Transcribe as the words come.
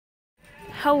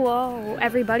Hello,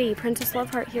 everybody. Princess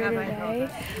Loveheart here today.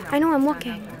 I know, I'm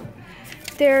looking.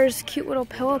 There's cute little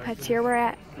pillow pets here. We're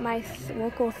at my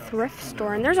local thrift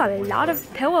store, and there's a lot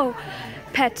of pillow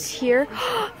pets here.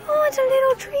 Oh, it's a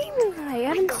little dream light. I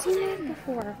haven't seen that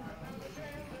before.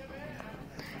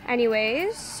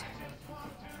 Anyways,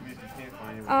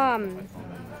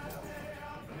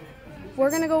 we're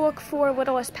gonna go look for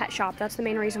Littlest Pet Shop. That's the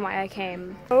main reason why I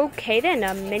came. Okay then,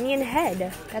 a minion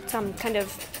head. That's kind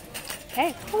of,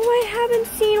 hey. Oh, I haven't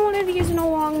seen one of these in a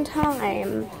long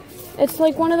time. It's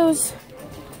like one of those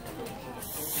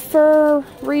fur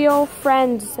real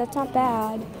friends. That's not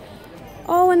bad.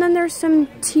 Oh, and then there's some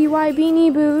TY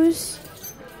Beanie Boos.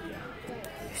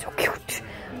 So cute.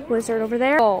 Lizard over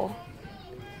there. Oh.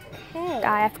 Hey.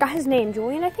 I forgot his name.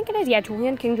 Julian, I think it is. Yeah,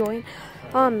 Julian, King Julian.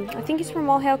 I think he's from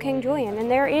All Hail King Julian,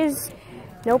 and there is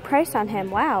no price on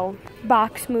him. Wow.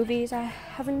 Box movies. I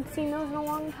haven't seen those in a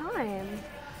long time.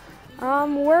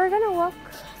 We're gonna look.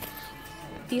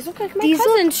 These look like my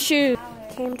cousin's shoes.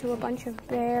 Came to a bunch of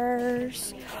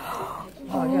bears.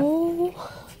 Oh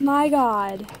my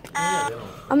God.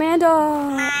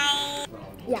 Amanda.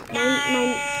 Yeah,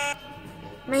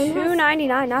 mine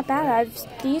 $2.99, not bad.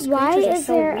 These Why creatures are is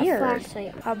so there a weird.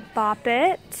 flashlight? A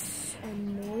Boppet.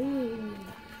 Annoying.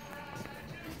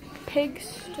 Pig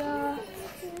stuff.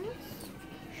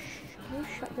 You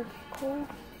shut your cold.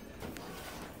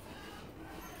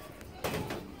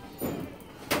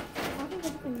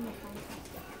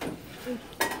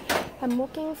 I'm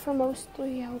looking for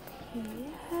mostly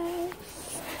LPS,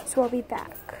 so I'll be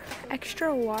back.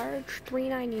 Extra large,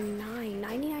 $3.99,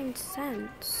 99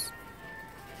 cents.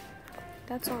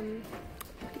 That's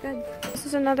pretty good. This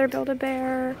is another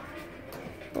Build-A-Bear,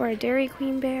 or a Dairy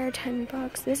Queen bear, 10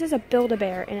 bucks. This is a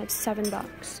Build-A-Bear, and it's 7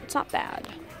 bucks. It's not bad.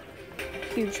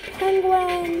 Huge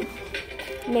penguin,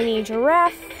 mini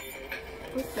giraffe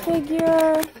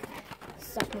figure.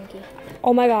 Suck monkey.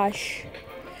 Oh my gosh,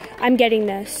 I'm getting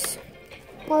this.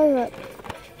 What is it?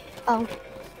 Oh.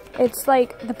 It's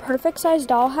like the perfect size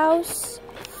dollhouse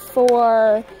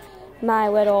for my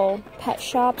little pet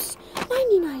shops.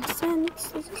 99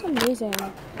 cents. This is amazing.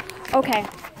 Okay,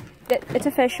 it's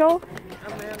official.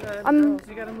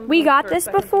 We got this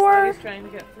before.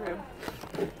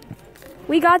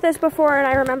 We got this before, and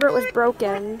I remember it was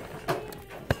broken.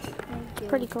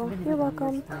 Pretty cool. You're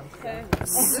welcome. Okay.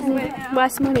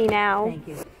 Less money now.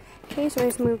 Okay, so I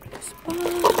just moved the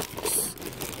spots.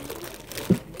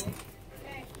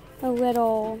 A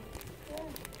little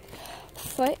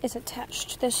foot is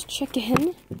attached to this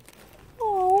chicken.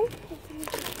 Oh.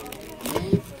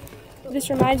 This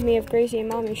reminds me of Gracie and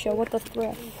Mommy's show, What the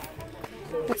Thrift.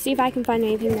 Let's see if I can find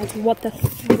anything that's What the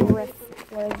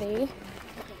Thrift worthy.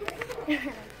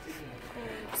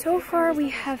 So far, we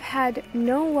have had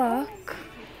no luck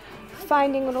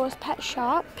finding Littlest Pet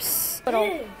Shops.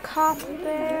 Little cop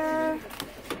bear.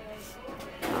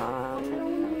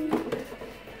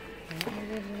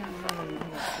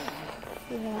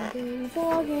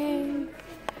 Vlogging.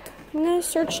 I'm gonna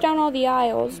search down all the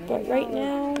aisles, but right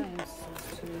now,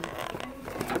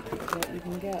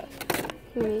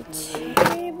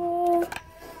 table,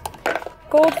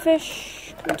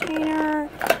 goldfish container,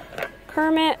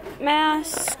 Kermit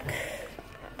mask,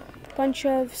 bunch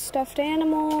of stuffed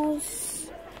animals.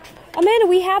 Amanda,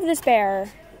 we have this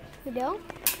bear. You do?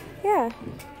 Yeah.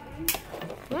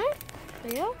 What?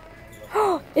 You do?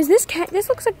 Is this this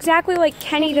looks exactly like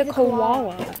Kenny the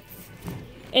koala.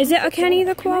 Is it a Kenny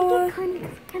the koala?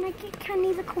 Can I get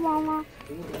Kenny the koala?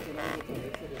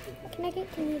 Can I get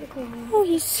Kenny the koala? Oh,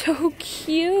 he's so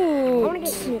cute. I want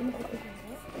to get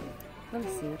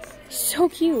Kenny. So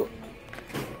cute.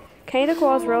 Kenny the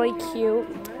koala is really cute,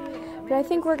 but I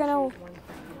think we're gonna.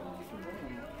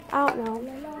 I don't know.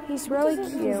 He's really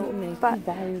cute, but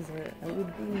buys it. It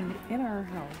would be in our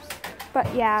house.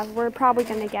 But yeah, we're probably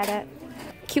gonna get it.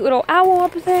 Cute little owl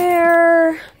up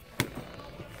there.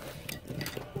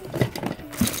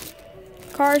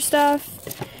 Car stuff.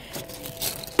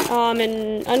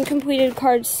 An uncompleted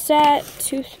card set,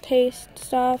 toothpaste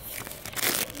stuff.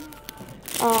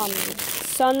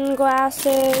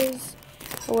 Sunglasses,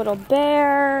 a little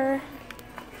bear.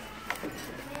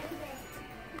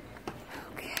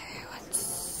 Okay, let's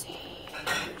see.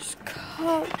 There's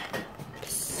cups.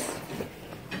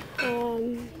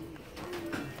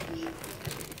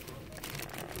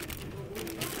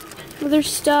 Other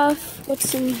stuff.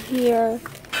 What's in here?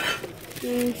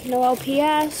 No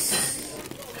LPS.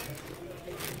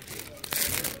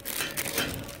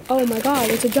 Oh my God,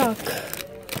 it's a duck.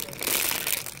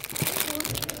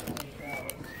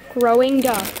 Growing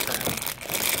duck.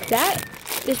 That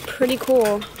is pretty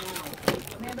cool.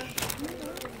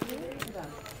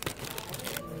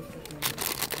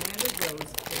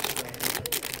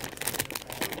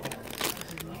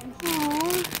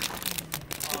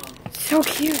 so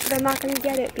cute, but I'm not going to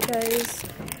get it because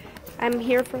I'm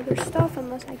here for other stuff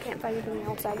unless I can't find anything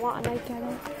else I want and I get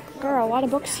it. There are a lot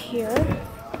of books here.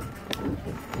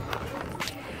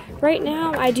 Right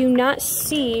now, I do not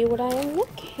see what I am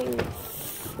looking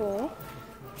for.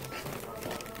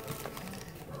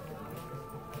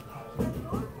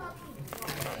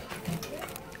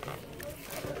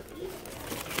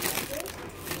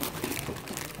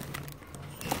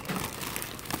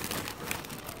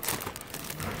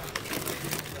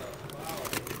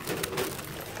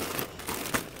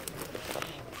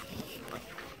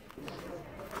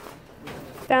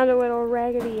 Found a little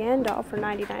Raggedy Ann doll for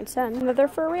 99 cents. Another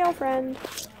for real friend.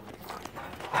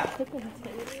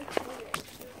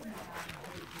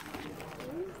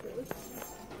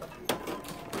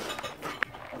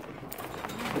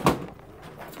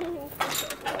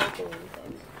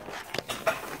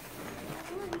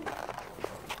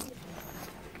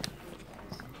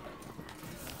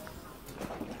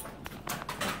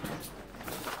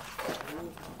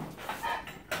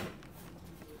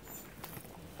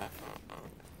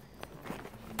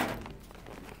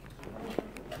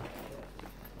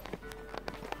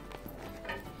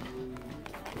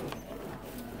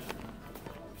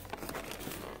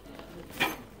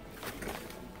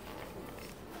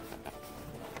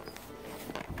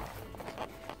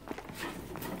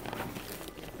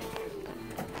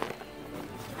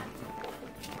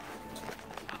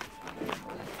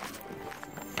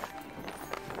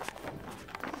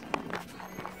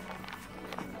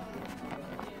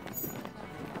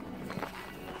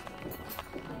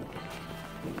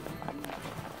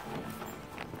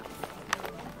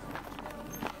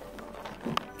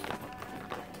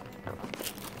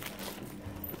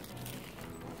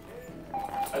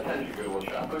 Attention, Goodwill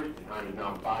shoppers. The time is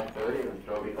now 5:30 and the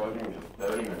store will be closing in just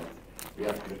 30 minutes. We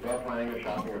ask you to start planning your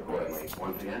shopping accordingly.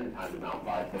 Once again, the time is now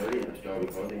 5:30 and the store will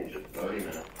be closing in just 30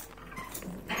 minutes.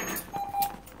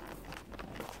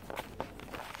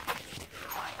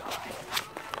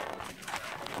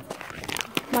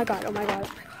 Oh my god, oh my god, oh my god.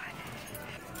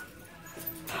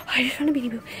 I just found a Beanie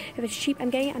Boo. If it's cheap, I'm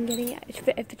getting it. If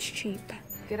it's cheap.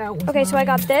 Get out. Okay, so I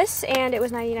got this, and it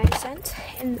was 99 cents.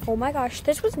 And oh my gosh,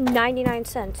 this was 99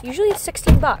 cents. Usually it's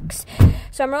 16 bucks.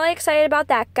 So I'm really excited about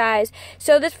that, guys.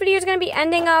 So this video is going to be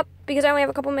ending up because I only have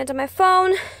a couple minutes on my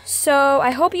phone. So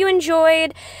I hope you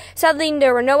enjoyed. Sadly,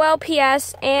 there were no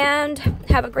LPS, and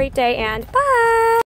have a great day, and bye!